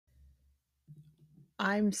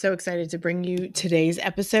I'm so excited to bring you today's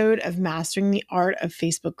episode of Mastering the Art of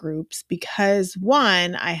Facebook Groups because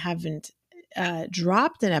one, I haven't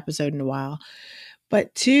dropped an episode in a while,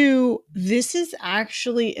 but two, this is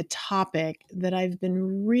actually a topic that I've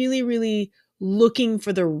been really looking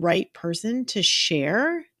for the right person to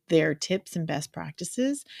share their tips and best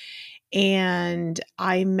practices. And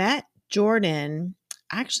I met Jordan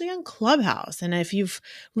actually on Clubhouse. And if you've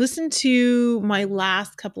listened to my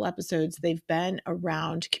last couple episodes, they've been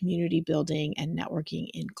around community building and networking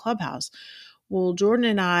in Clubhouse. Well, Jordan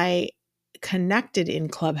and I connected in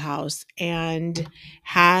Clubhouse and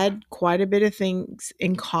had quite a bit of things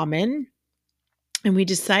in common. And we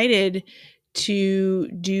decided to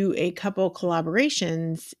do a couple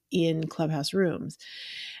collaborations in Clubhouse rooms.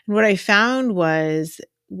 And what I found was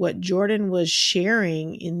what Jordan was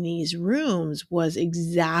sharing in these rooms was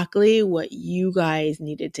exactly what you guys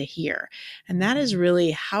needed to hear. And that is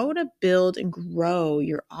really how to build and grow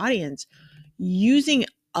your audience using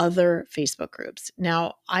other Facebook groups.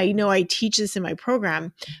 Now, I know I teach this in my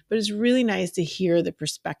program, but it's really nice to hear the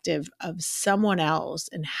perspective of someone else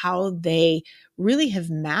and how they really have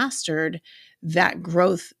mastered that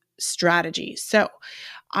growth strategy. So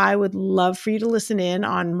I would love for you to listen in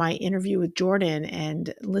on my interview with Jordan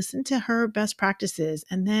and listen to her best practices.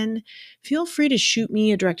 And then feel free to shoot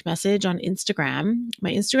me a direct message on Instagram.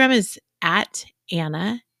 My Instagram is at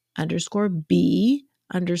Anna_B_Gray.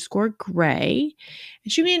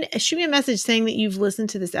 And shoot me a message saying that you've listened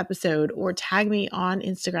to this episode, or tag me on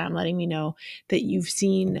Instagram letting me know that you've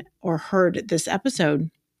seen or heard this episode.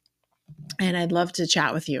 And I'd love to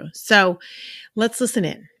chat with you. So let's listen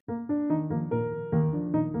in.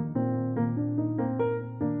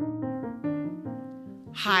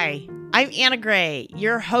 Hi, I'm Anna Gray,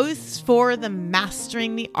 your host for the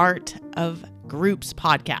Mastering the Art of Groups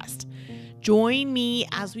podcast. Join me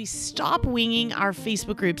as we stop winging our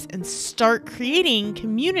Facebook groups and start creating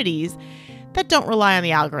communities that don't rely on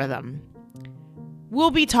the algorithm.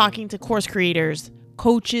 We'll be talking to course creators,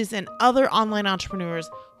 coaches, and other online entrepreneurs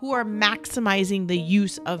who are maximizing the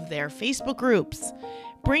use of their Facebook groups,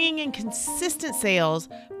 bringing in consistent sales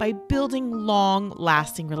by building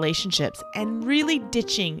long-lasting relationships and really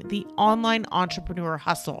ditching the online entrepreneur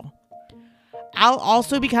hustle. I'll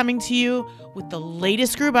also be coming to you with the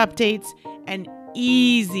latest group updates and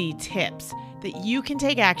easy tips that you can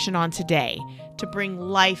take action on today to bring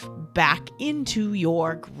life back into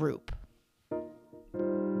your group.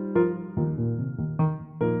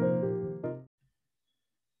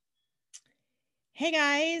 Hey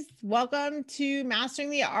guys, welcome to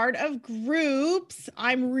Mastering the Art of Groups.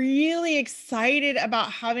 I'm really excited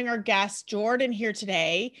about having our guest Jordan here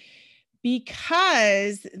today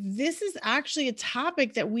because this is actually a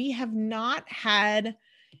topic that we have not had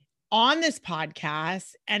on this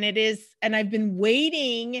podcast. And I've been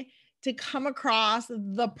waiting to come across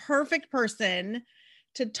the perfect person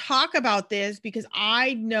to talk about this because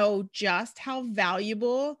I know just how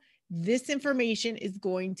valuable this information is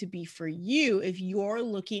going to be for you if you're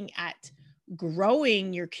looking at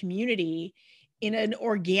growing your community in an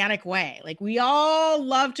organic way. Like, we all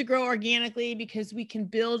love to grow organically because we can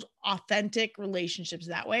build authentic relationships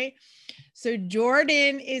that way. So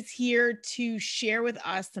Jordan is here to share with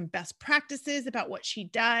us some best practices about what she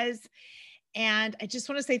does. And I just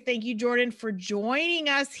want to say thank you, Jordan, for joining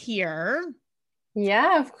us here.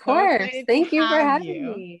 Yeah, of course. Thank you for having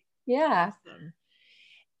me. Yeah. Awesome.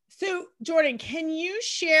 So Jordan, can you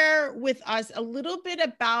share with us a little bit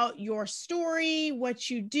about your story, what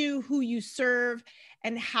you do, who you serve,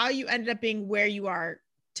 and how you ended up being where you are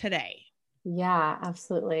today? Yeah,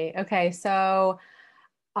 absolutely. Okay. So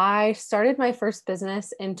I started my first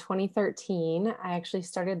business in 2013. I actually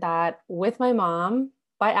started that with my mom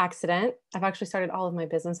by accident. I've actually started all of my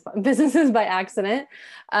businesses by accident,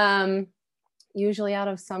 usually out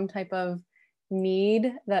of some type of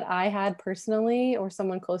need that I had personally or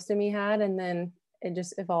someone close to me had, and then it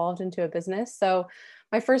just evolved into a business. So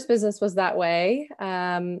my first business was that way.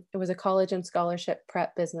 It was a college and scholarship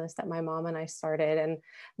prep business that my mom and I started, and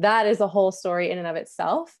that is a whole story in and of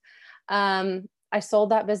itself. I sold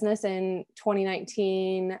that business in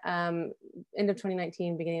 2019, end of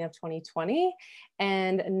 2019, beginning of 2020.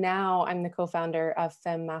 And now I'm the co-founder of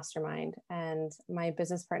Femme Mastermind. And my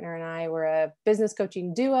business partner and I were a business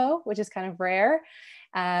coaching duo, which is kind of rare.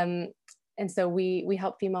 And so we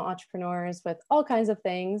help female entrepreneurs with all kinds of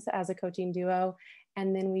things as a coaching duo.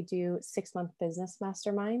 And then we do 6-month business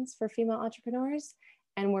masterminds for female entrepreneurs.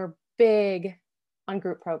 And we're big on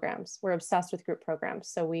group programs. We're obsessed with group programs.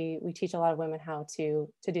 So we teach a lot of women how to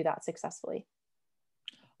do that successfully.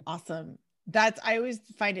 Awesome. I always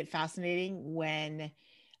find it fascinating when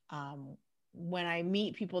when I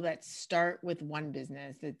meet people that start with one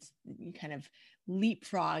business, that's you kind of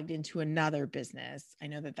leapfrogged into another business. I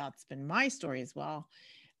know that that's been my story as well.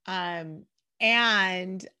 And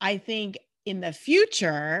I think in the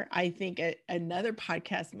future, I think another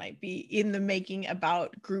podcast might be in the making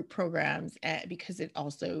about group programs, because it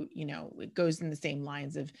also, it goes in the same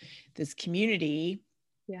lines of this community.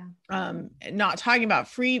 Yeah. Not talking about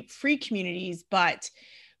free communities, but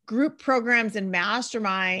group programs and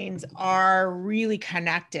masterminds are really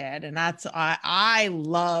connected. And that's, I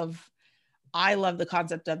love the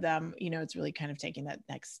concept of them. It's really kind of taking that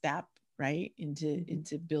next step, right,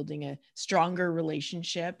 into building a stronger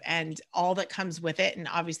relationship and all that comes with it. And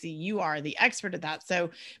obviously you are the expert at that. So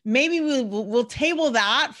maybe we'll table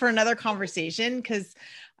that for another conversation, because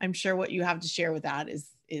I'm sure what you have to share with that is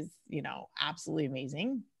absolutely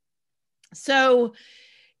amazing. So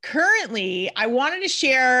currently, I wanted to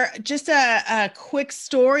share just a quick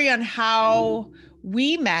story on how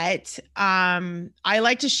we met. I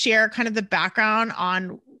like to share kind of the background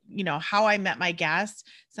on, how I met my guest.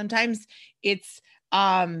 Sometimes it's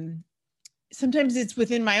within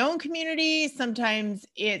my own community. Sometimes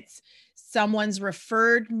it's someone's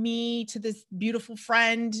referred me to this beautiful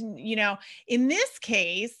friend, in this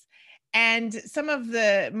case. And some of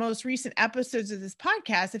the most recent episodes of this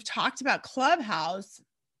podcast have talked about Clubhouse,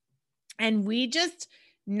 and we just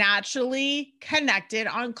naturally connected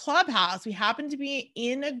on Clubhouse. We happened to be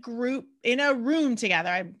in a room together.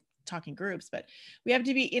 I'm talking groups, but we have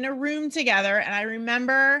to be in a room together. And I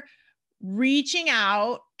remember reaching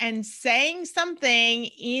out and saying something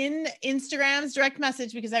in Instagram's direct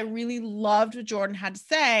message because I really loved what Jordan had to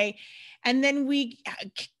say. And then we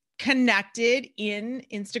connected in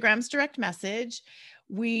Instagram's direct message.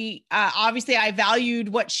 We obviously, I valued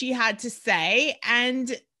what she had to say,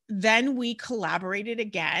 and then we collaborated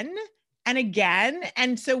again and again.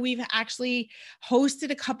 And so we've actually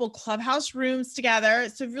hosted a couple Clubhouse rooms together.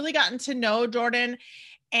 So I've really gotten to know Jordan,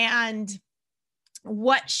 and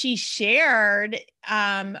what she shared,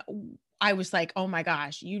 I was like, oh my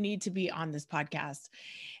gosh, you need to be on this podcast.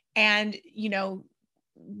 And,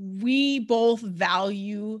 we both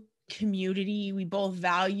value community. We both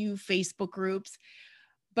value Facebook groups,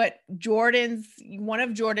 but one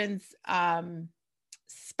of Jordan's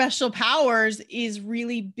special powers is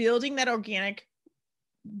really building that organic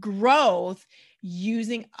growth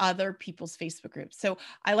using other people's Facebook groups. So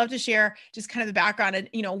I love to share just kind of the background. And,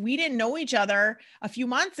 we didn't know each other a few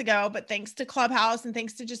months ago, but thanks to Clubhouse and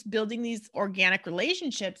thanks to just building these organic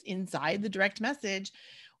relationships inside the direct message,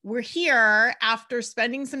 we're here after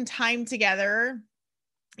spending some time together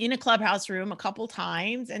in a Clubhouse room a couple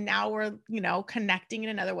times. And now we're, connecting in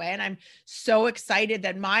another way. And I'm so excited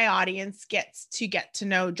that my audience gets to get to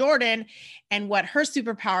know Jordan and what her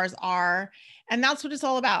superpowers are. And that's what it's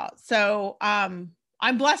all about. So I'm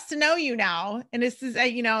blessed to know you now. And this is,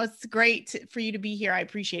 it's great for you to be here. I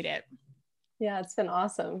appreciate it. Yeah, it's been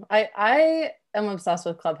awesome. I am obsessed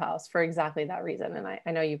with Clubhouse for exactly that reason. And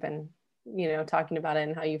I know you've been, talking about it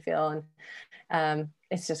and how you feel. And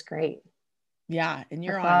it's just great. Yeah. And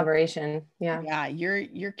you're collaboration. Yeah.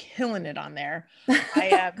 You're killing it on there.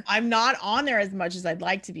 I'm not on there as much as I'd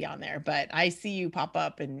like to be on there, but I see you pop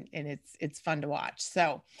up and it's fun to watch.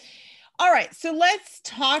 So, all right. So let's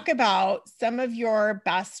talk about some of your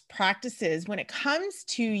best practices when it comes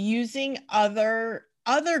to using other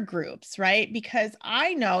groups, right? Because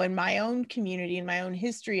I know in my own community, in my own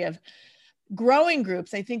history of growing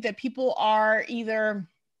groups, I think that people are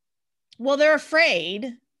they're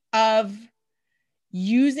afraid of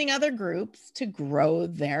using other groups to grow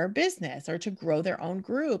their business or to grow their own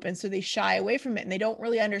group. And so they shy away from it and they don't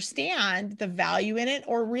really understand the value in it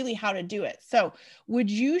or really how to do it. So would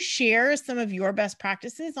you share some of your best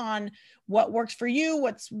practices on what works for you,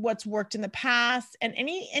 what's worked in the past, and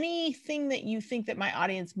anything that you think that my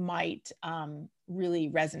audience might really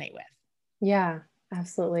resonate with? Yeah,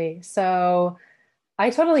 absolutely. So I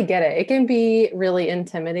totally get it. It can be really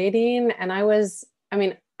intimidating. And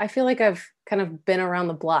I feel like I've kind of been around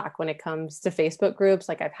the block when it comes to Facebook groups.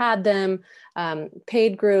 Like I've had them,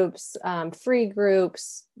 paid groups, free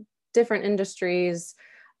groups, different industries.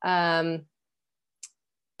 But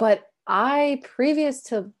I, previous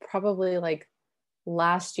to probably like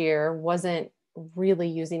last year, wasn't really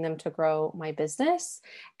using them to grow my business.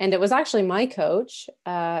 And it was actually my coach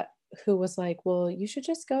who was like, well, you should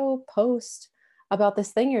just go post about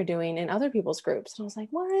this thing you're doing in other people's groups. And I was like,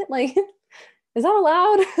 what? Like, is that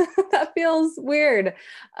allowed? That feels weird.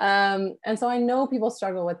 And so I know people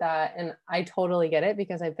struggle with that, and I totally get it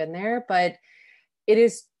because I've been there, but it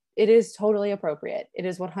is totally appropriate. It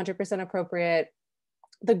is 100% appropriate.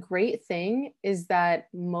 the great thing is that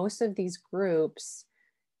most of these groups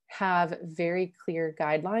have very clear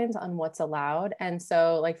guidelines on what's allowed. And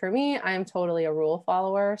so, like for me, I'm totally a rule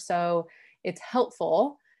follower. So it's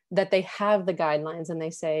helpful that they have the guidelines and they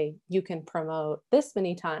say you can promote this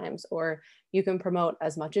many times, or you can promote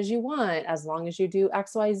as much as you want as long as you do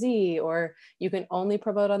XYZ, or you can only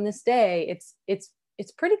promote on this day.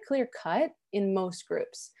 It's pretty clear cut in most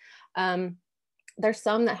groups. There's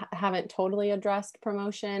some that haven't totally addressed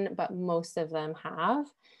promotion, but most of them have.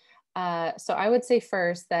 So I would say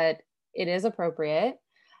first that it is appropriate.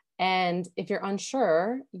 And if you're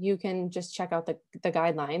unsure, you can just check out the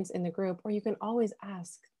guidelines in the group, or you can always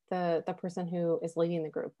ask the person who is leading the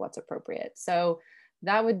group what's appropriate. So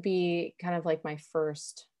that would be kind of like my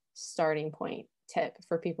first starting point tip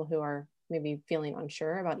for people who are maybe feeling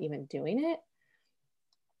unsure about even doing it.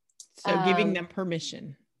 So giving them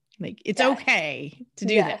permission, like it's yes. okay to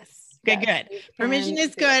do Yes. this. Okay, yes, good. Permission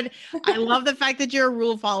is good. I love the fact that you're a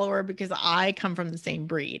rule follower, because I come from the same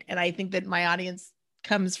breed. And I think that my audience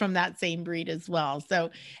comes from that same breed as well. So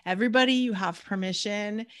everybody, you have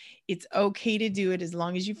permission. It's okay to do it as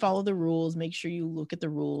long as you follow the rules. Make sure you look at the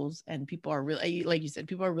rules. And people are really, like you said,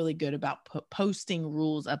 people are really good about posting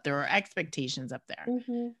rules up there, or expectations up there.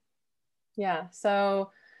 Mm-hmm. Yeah. So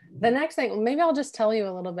the next thing, maybe I'll just tell you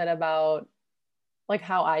a little bit about like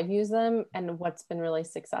how I've used them and what's been really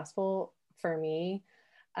successful for me.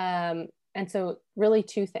 And so really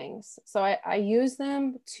two things. So I use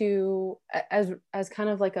them to, as kind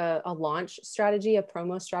of like a launch strategy, a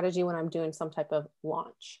promo strategy when I'm doing some type of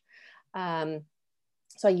launch. So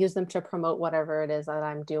I use them to promote whatever it is that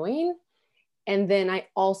I'm doing. And then I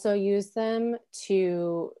also use them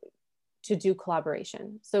to do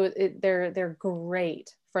collaboration. So they're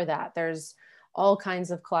great for that. There's all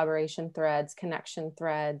kinds of collaboration threads, connection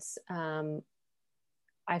threads.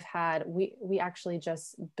 We actually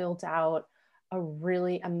just built out a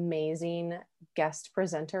really amazing guest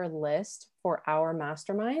presenter list for our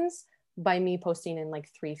masterminds by me posting in like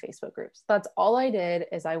 3 Facebook groups. That's all I did.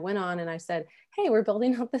 Is I went on and I said, hey, we're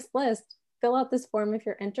building out this list. Fill out this form if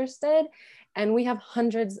you're interested. And we have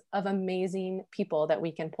hundreds of amazing people that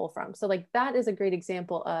we can pull from. So like that is a great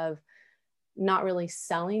example of not really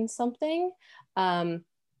selling something,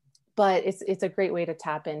 but it's a great way to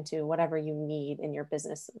tap into whatever you need in your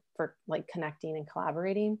business for like connecting and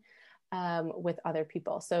collaborating with other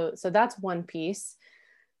people. So that's one piece.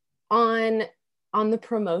 On the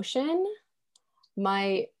promotion,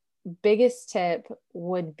 my biggest tip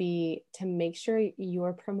would be to make sure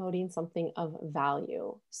you're promoting something of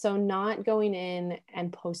value. So not going in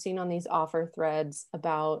and posting on these offer threads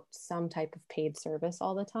about some type of paid service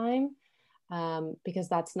all the time, because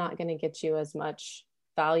that's not going to get you as much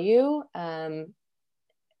value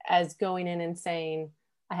as going in and saying,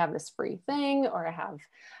 I have this free thing, or I have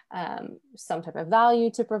some type of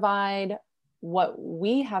value to provide. What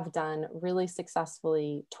we have done really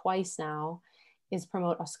successfully twice now is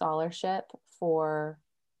promote a scholarship for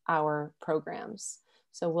our programs.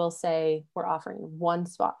 So we'll say we're offering 1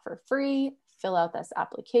 spot for free, fill out this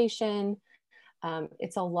application.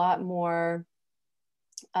 It's a lot more,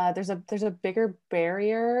 there's a bigger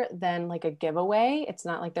barrier than like a giveaway. It's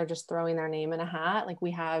not like they're just throwing their name in a hat. Like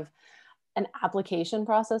we have an application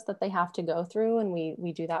process that they have to go through, and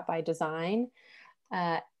we do that by design.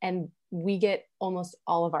 And we get almost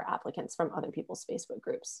all of our applicants from other people's Facebook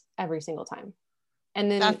groups every single time. And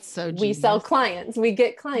then that's so we genius. sell clients. We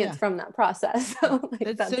get clients from that process. So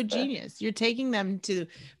like, that's so genius. You're taking them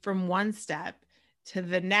from one step to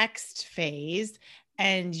the next phase,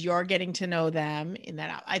 and you're getting to know them in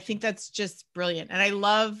that. I think that's just brilliant. And I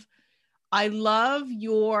love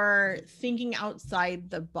your thinking outside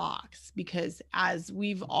the box, because as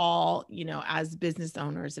we've all, as business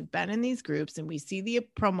owners have been in these groups and we see the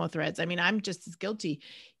promo threads. I mean, I'm just as guilty.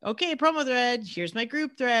 Okay, promo thread, here's my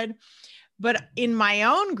group thread. But in my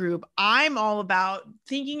own group, I'm all about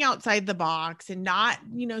thinking outside the box and not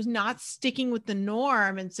sticking with the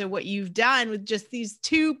norm. And so what you've done with just these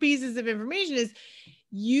 2 pieces of information is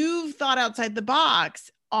you've thought outside the box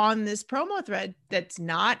on this promo thread that's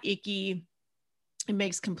not icky. It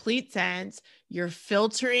makes complete sense. You're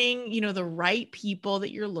filtering, the right people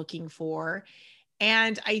that you're looking for.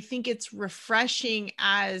 And I think it's refreshing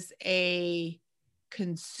as a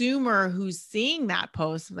consumer who's seeing that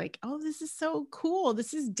post, like, oh, this is so cool.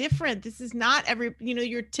 This is different. This is not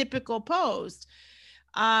your typical post.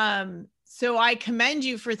 So I commend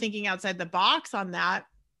you for thinking outside the box on that.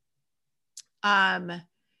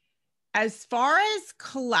 As far as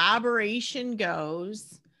collaboration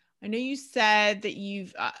goes, I know you said that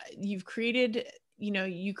you've created,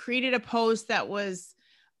 you created a post that was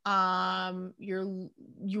you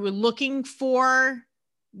were looking for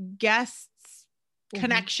guests Mm-hmm.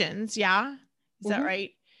 connections. Yeah. Is that Mm-hmm.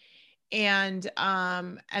 right? And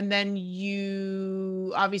then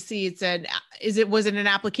you obviously was it an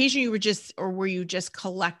application you were just, or were you just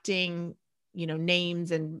collecting,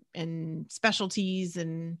 names and specialties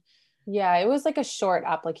and Yeah, it was like a short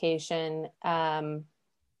application.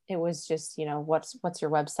 It was just, what's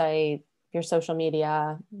your website, your social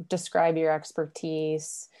media, describe your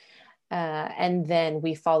expertise. And then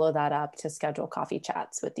we follow that up to schedule coffee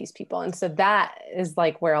chats with these people. And so that is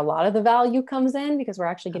like where a lot of the value comes in, because we're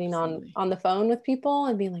actually getting absolutely. on the phone with people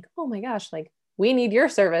and being like, oh my gosh, like we need your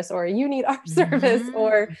service, or you need our service,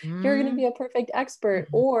 or you're going to Mm-hmm. be a perfect expert,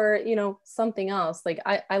 Mm-hmm. or, something else. Like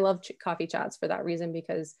I love coffee chats for that reason,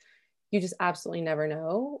 because you just absolutely never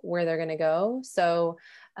know where they're going to go. So,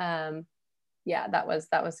 yeah, that was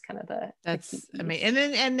kind of the key That's amazing.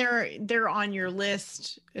 piece. And they're on your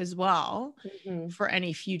list as well Mm-hmm. for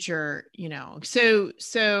any future,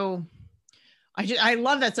 So I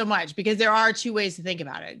love that so much, because there are two ways to think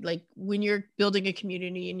about it. Like when you're building a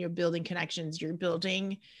community and you're building connections, you're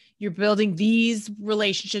building these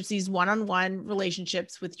relationships, these one-on-one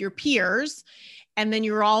relationships with your peers. And then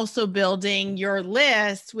you're also building your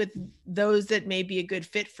list with those that may be a good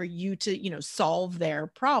fit for you to, solve their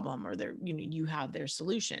problem, or you have their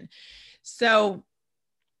solution. So,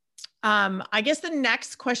 I guess the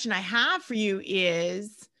next question I have for you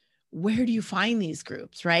is, where do you find these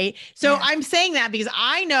groups, right? So Yeah. I'm saying that because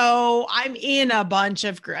I know I'm in a bunch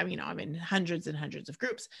of groups. I'm in hundreds and hundreds of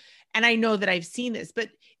groups, and I know that I've seen this.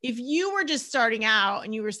 But if you were just starting out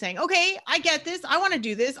and you were saying, okay, I get this, I want to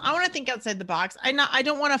do this, I want to think outside the box, I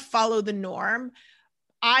don't want to follow the norm,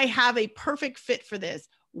 I have a perfect fit for this,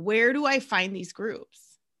 where do I find these groups?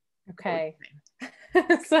 What would Okay. you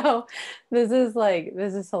say? So this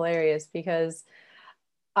is hilarious, because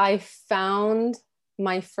I found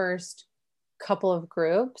my first couple of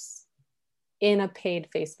groups in a paid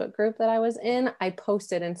Facebook group that I was in. I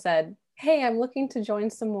posted and said, hey, I'm looking to join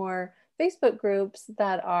some more Facebook groups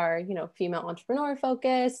that are, female entrepreneur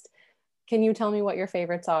focused. Can you tell me what your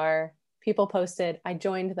favorites are? People posted, I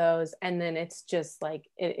joined those. And then it's just like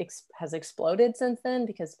has exploded since then,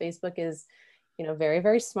 because Facebook is, very,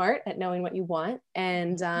 very smart at knowing what you want.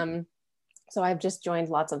 And so I've just joined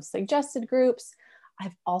lots of suggested groups.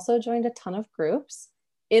 I've also joined a ton of groups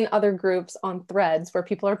in other groups on threads where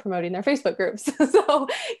people are promoting their Facebook groups. So,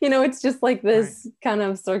 it's just like Right. this kind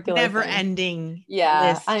of circular Never thing. ending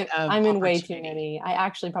Yeah, list of I'm in way too opportunity. many. I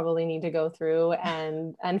actually probably need to go through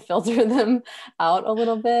and filter them out a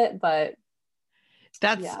little bit, but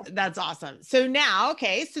That's yeah. that's awesome. So now,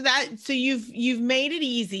 okay, so you've made it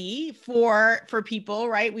easy for people,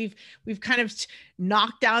 right? We've kind of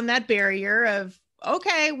knocked down that barrier of,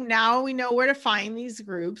 okay, now we know where to find these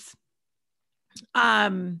groups.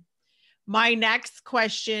 Um, my next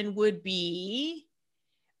question would be,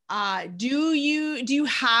 do you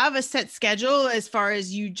have a set schedule as far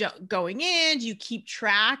as going in? Do you keep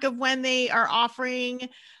track of when they are offering,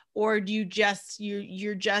 or do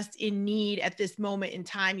you're just in need at this moment in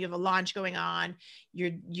time? You have a launch going on.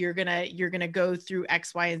 You're gonna go through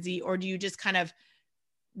X, Y, and Z, or do you just kind of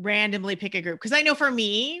randomly pick a group? Because I know for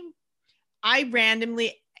me, I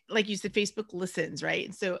randomly, like you said, Facebook listens,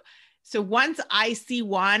 right? So once I see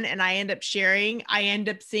one and I end up sharing, I end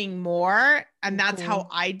up seeing more, and that's Mhm. how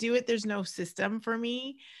I do it. There's no system for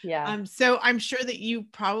me. Yeah. So I'm sure that you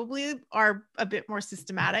probably are a bit more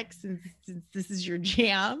systematic, since this is your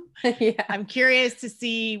jam. Yeah. I'm curious to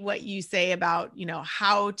see what you say about,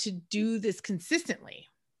 how to do this consistently.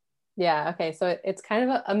 Yeah. Okay. So it's kind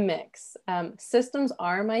of a mix. Systems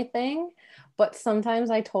are my thing, but sometimes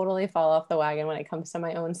I totally fall off the wagon when it comes to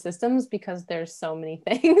my own systems, because there's so many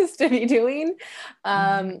things to be doing.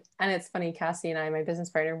 Mhm. And it's funny, Cassie and I, my business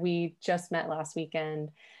partner, we just met last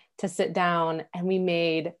weekend to sit down, and we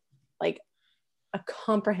made like a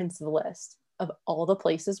comprehensive list of all the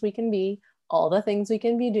places we can be, all the things we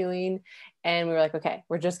can be doing. And we were like, okay,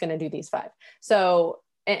 we're just going to do these 5. So,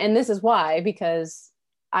 and this is why, because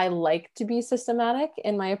I like to be systematic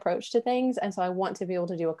in my approach to things. And so I want to be able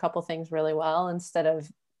to do a couple things really well instead of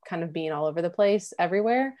kind of being all over the place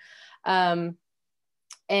everywhere. And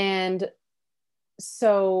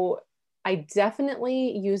so I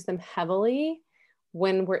definitely use them heavily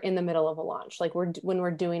when we're in the middle of a launch, like when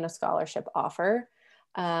we're doing a scholarship offer.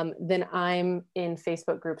 Then I'm in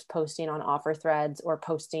Facebook groups posting on offer threads, or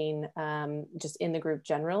posting just in the group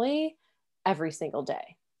generally every single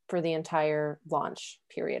day, for the entire launch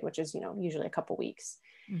period, which is, usually a couple weeks.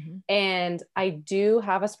 Mm-hmm. And I do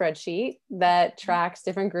have a spreadsheet that tracks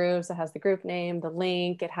different groups. It has the group name, the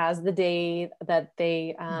link, it has the date that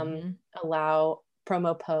they allow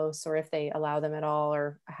promo posts, or if they allow them at all,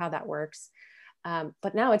 or how that works.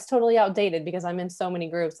 But now it's totally outdated because I'm in so many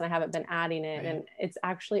groups and I haven't been adding it. Right. And it's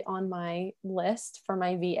actually on my list for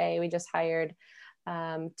my VA. We just hired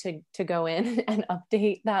to go in and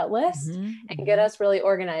update that list and get us really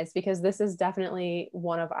organized, because this is definitely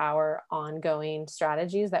one of our ongoing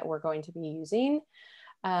strategies that we're going to be using.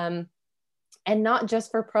 And not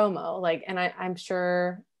just for promo, like, and I'm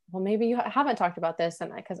sure, well, maybe you haven't talked about this,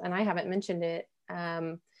 and I haven't mentioned it.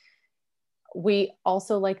 We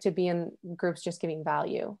also like to be in groups just giving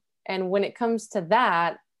value. And when it comes to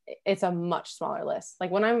that, it's a much smaller list.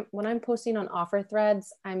 Like when I'm posting on offer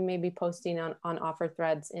threads, I'm maybe posting on offer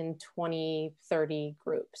threads in 20, 30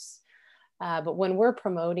 groups. But when we're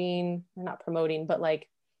not promoting, but like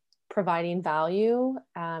providing value,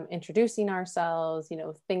 introducing ourselves,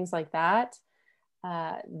 things like that,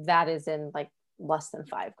 that is in like less than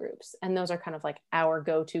 5 groups. And those are kind of like our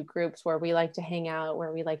go-to groups where we like to hang out,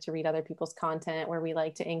 where we like to read other people's content, where we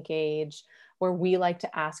like to engage, where we like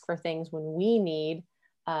to ask for things when we need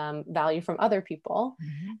value from other people.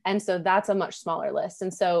 And so that's a much smaller list.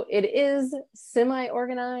 And so it is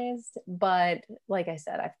semi-organized, but like I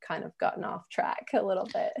said, I've kind of gotten off track a little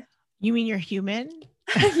bit. You mean you're human?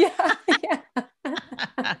 Yeah.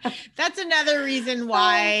 That's another reason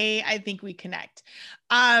why I think we connect.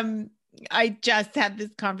 I just had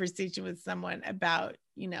this conversation with someone about,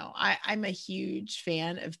 I'm a huge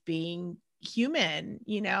fan of being human.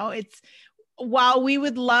 It's, while we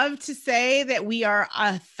would love to say that we are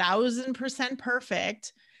 1,000%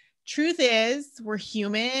 perfect, truth is we're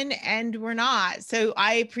human and we're not. So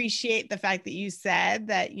I appreciate the fact that you said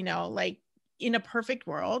that, like in a perfect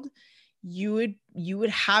world, you would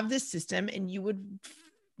have this system and you would,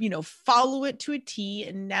 follow it to a T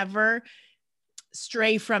and never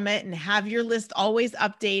stray from it and have your list always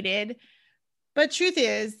updated. But truth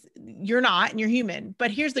is, you're not, and you're human. But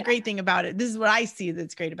here's the great thing about it. This is what I see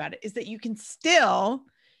that's great about it, is that you can still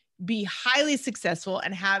be highly successful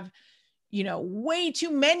and have, way too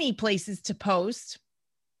many places to post,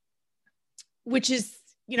 which is,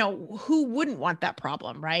 who wouldn't want that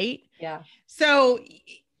problem, right? Yeah. So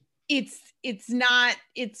it's not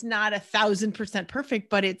 1,000% perfect,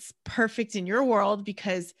 but it's perfect in your world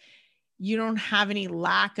because you don't have any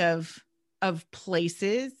lack of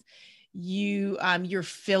places. You're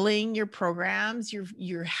filling your programs,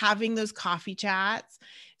 you're having those coffee chats.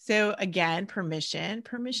 So again, permission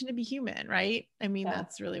to be human, right? I mean,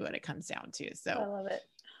 that's really what it comes down to. So I love it.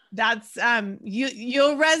 That's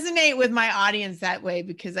you'll resonate with my audience that way,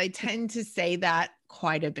 because I tend to say that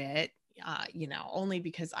quite a bit, only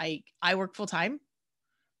because I work full time.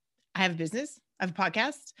 I have a business, I have a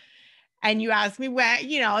podcast, and you ask me when,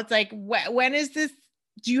 it's like, when is this?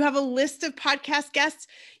 Do you have a list of podcast guests?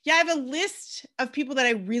 Yeah, I have a list of people that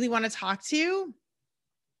I really want to talk to,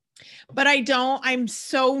 but I'm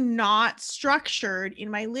so not structured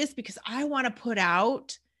in my list because I want to put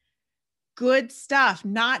out good stuff,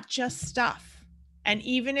 not just stuff. And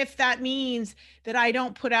even if that means that I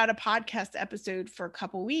don't put out a podcast episode for a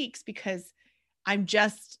couple weeks because I'm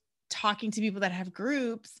just talking to people that have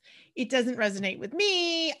groups, it doesn't resonate with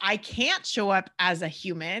me. I can't show up as a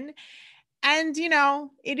human. And,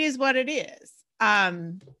 it is what it is.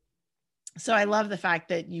 So I love the fact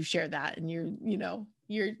that you shared that and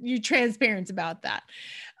you're transparent about that.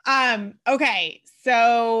 Okay.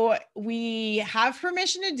 So we have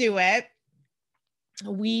permission to do it.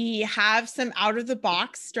 We have some out of the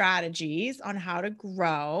box strategies on how to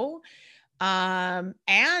grow,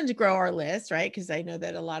 and grow our list, right? Because I know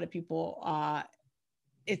that a lot of people,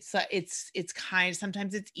 it's kind of,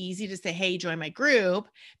 sometimes it's easy to say, hey, join my group,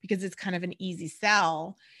 because it's kind of an easy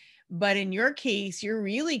sell. But in your case, you're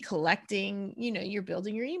really collecting, you're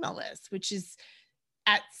building your email list, which is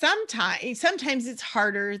sometimes it's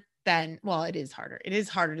harder than, well, it is harder. It is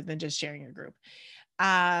harder than just sharing your group.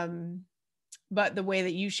 But the way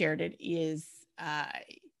that you shared it is,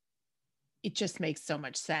 it just makes so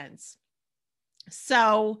much sense.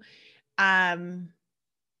 So,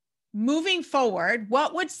 moving forward,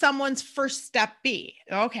 what would someone's first step be?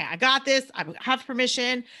 Okay, I got this. I have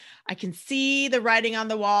permission. I can see the writing on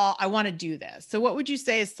the wall. I want to do this. So what would you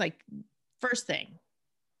say is like first thing?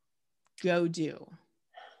 Go do.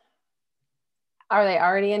 Are they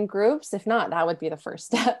already in groups? If not, that would be the first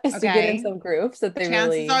step, is to get in some groups that they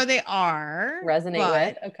really they are resonate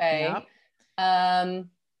with. Okay. Yep.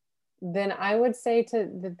 Then I would say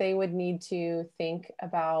that they would need to think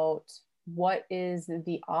about what is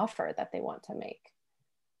the offer that they want to make?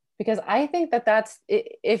 Because I think that that's,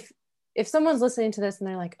 if someone's listening to this and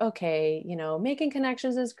they're like, okay, you know, making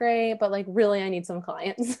connections is great, but like really I need some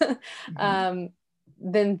clients.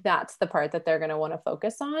 Then that's the part that they're going to want to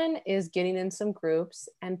focus on, is getting in some groups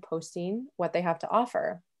and posting what they have to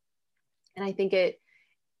offer. And I think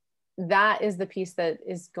that is the piece that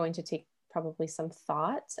is going to take probably some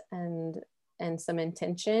thought and some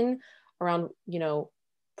intention around, you know,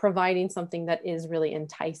 providing something that is really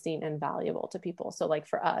enticing and valuable to people. So like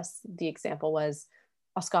for us, the example was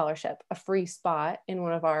a scholarship, a free spot in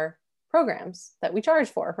one of our programs that we charge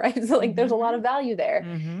for, right? So like there's a lot of value there,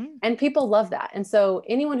 and people love that. And so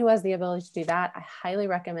anyone who has the ability to do that, I highly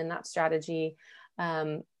recommend that strategy.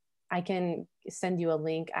 I can send you a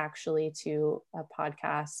link actually to a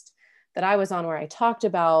podcast that I was on where I talked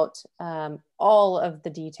about all of the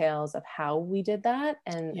details of how we did that.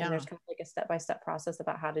 And there's kind of like a step-by-step process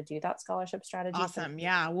about how to do that scholarship strategy. Awesome.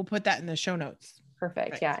 Yeah. We'll put that in the show notes.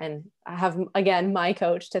 Perfect. Right. Yeah. And I have, again, my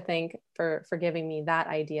coach to thank for giving me that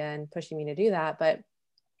idea and pushing me to do that, but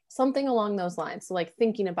something along those lines. So like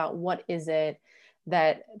thinking about what is it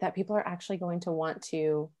that people are actually going to want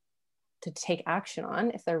to take action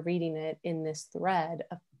on if they're reading it in this thread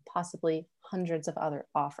of possibly hundreds of other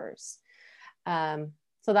offers.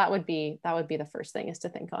 So that would be the first thing, is to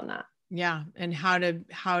think on that. Yeah. And how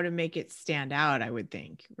to make it stand out, I would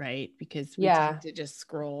think, right? Because we tend to just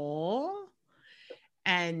scroll,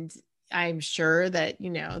 and I'm sure that, you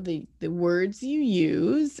know, the words you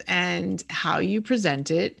use and how you present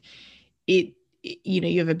it, you know,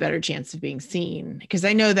 you have a better chance of being seen. Because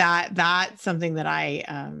I know that that's something that I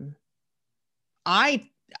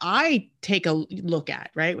take a look at,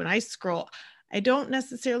 right? When I scroll, I don't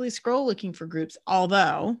necessarily scroll looking for groups,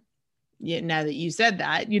 although now that you said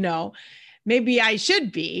that, you know, maybe I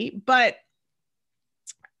should be, but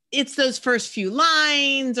it's those first few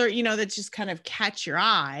lines, or, you know, that just kind of catch your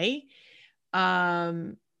eye.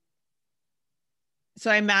 So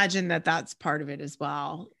I imagine that that's part of it as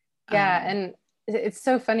well. Yeah. And it's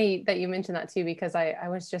so funny that you mentioned that too, because I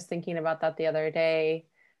was just thinking about that the other day,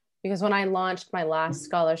 because when I launched my last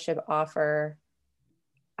scholarship offer,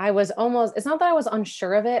 I was almost, it's not that I was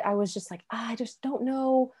unsure of it. I was just like, I just don't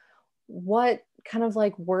know what kind of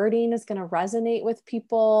like wording is going to resonate with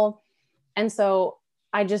people. And so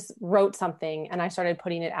I just wrote something and I started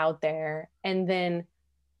putting it out there. And then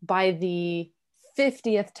by the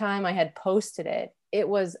 50th time I had posted it, it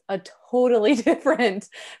was a totally different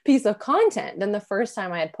piece of content than the first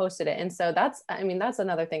time I had posted it. And so that's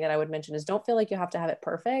another thing that I would mention, is don't feel like you have to have it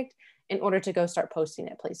perfect in order to go start posting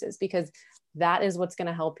it places, because that is what's going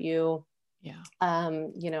to help you.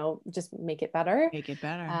 You know, just make it better.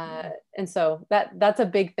 And so that's a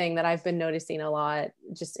big thing that I've been noticing a lot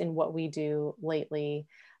just in what we do lately,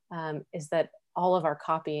 is that all of our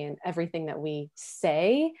copy and everything that we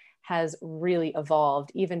say has really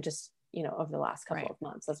evolved, even just, you know, over the last couple of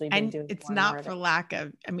months as we've been doing. It's not for lack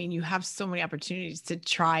of, I mean, you have so many opportunities to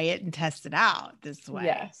try it and test it out this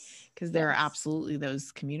way, because there are absolutely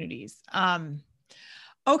those communities.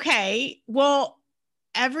 Okay. Well,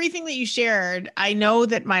 everything that you shared, I know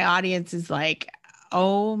that my audience is like,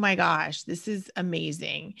 oh my gosh, this is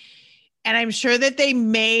amazing. And I'm sure that they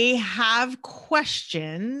may have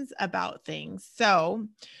questions about things. So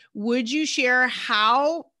would you share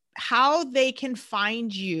how they can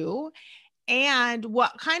find you and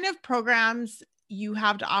what kind of programs you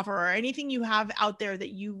have to offer, or anything you have out there that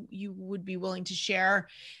you would be willing to share,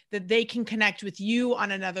 that they can connect with you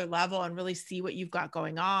on another level and really see what you've got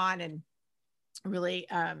going on and really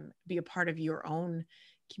be a part of your own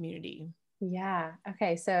community? Yeah.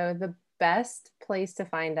 Okay. So the best place to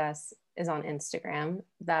find us is on Instagram.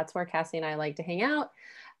 That's where Cassie and I like to hang out.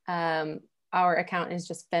 Our account is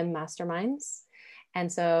just Fem Masterminds. And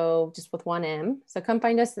so just with one M. So come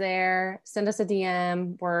find us there, send us a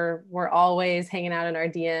DM. We're always hanging out in our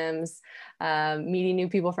DMs, meeting new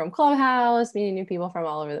people from Clubhouse, meeting new people from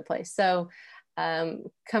all over the place. So come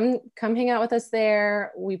hang out with us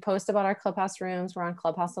there. We post about our Clubhouse rooms. We're on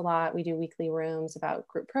Clubhouse a lot. We do weekly rooms about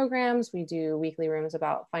group programs. We do weekly rooms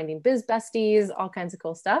about finding biz besties, all kinds of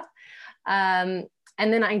cool stuff. And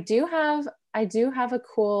then I do have a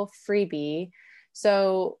cool freebie.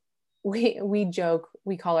 So we joke,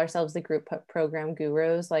 we call ourselves the group program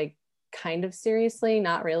gurus, like kind of seriously,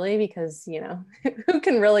 not really, because, you know, who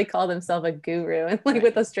can really call themselves a guru and like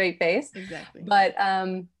with a straight face? Exactly. But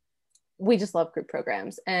we just love group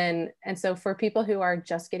programs. And so for people who are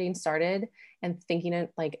just getting started and thinking of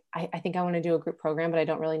like, I think I want to do a group program, but I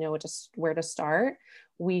don't really know where to start,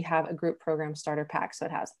 we have a group program starter pack. So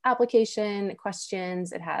it has application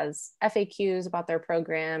questions, it has FAQs about their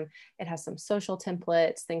program, it has some social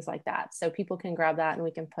templates, things like that. So people can grab that and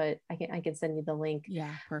we can I can send you the link.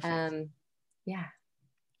 Yeah, perfect. Yeah.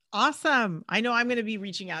 Awesome. I know I'm going to be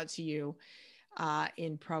reaching out to you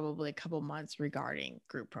in probably a couple months regarding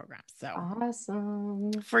group programs. So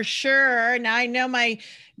awesome. For sure. Now I know my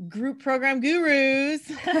group program gurus.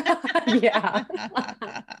 Yeah.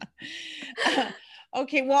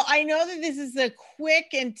 Okay. Well, I know that this is a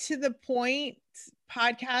quick and to the point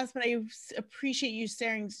podcast, but I appreciate you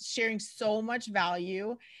sharing so much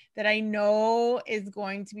value that I know is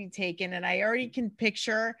going to be taken. And I already can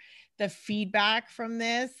picture the feedback from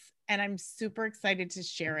this, and I'm super excited to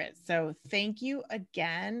share it. So thank you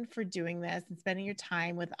again for doing this and spending your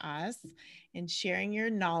time with us and sharing your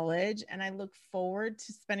knowledge. And I look forward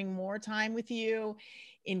to spending more time with you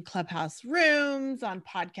in Clubhouse rooms, on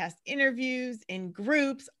podcast interviews, in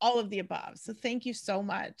groups, all of the above. So thank you so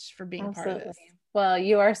much for being Absolutely. part of this. Well,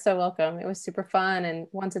 you are so welcome. It was super fun. And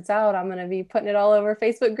once it's out, I'm going to be putting it all over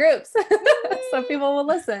Facebook groups so people will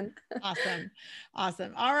listen. Awesome.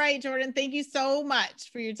 Awesome. All right, Jordan, thank you so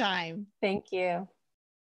much for your time. Thank you.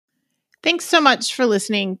 Thanks so much for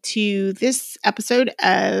listening to this episode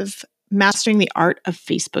of Mastering the Art of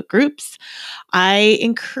Facebook Groups. I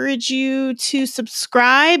encourage you to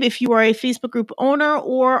subscribe if you are a Facebook group owner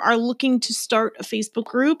or are looking to start a Facebook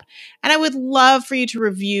group. And I would love for you to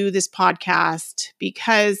review this podcast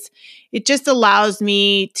because it just allows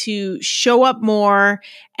me to show up more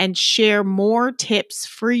and share more tips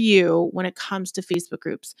for you when it comes to Facebook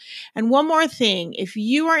groups. And one more thing, if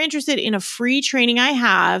you are interested in a free training I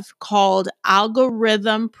have called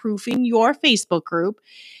Algorithm Proofing Your Facebook Group,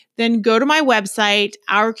 then go to my website,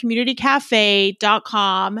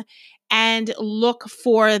 ourcommunitycafe.com, and look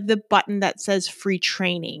for the button that says free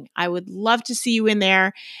training. I would love to see you in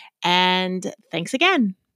there. And thanks again.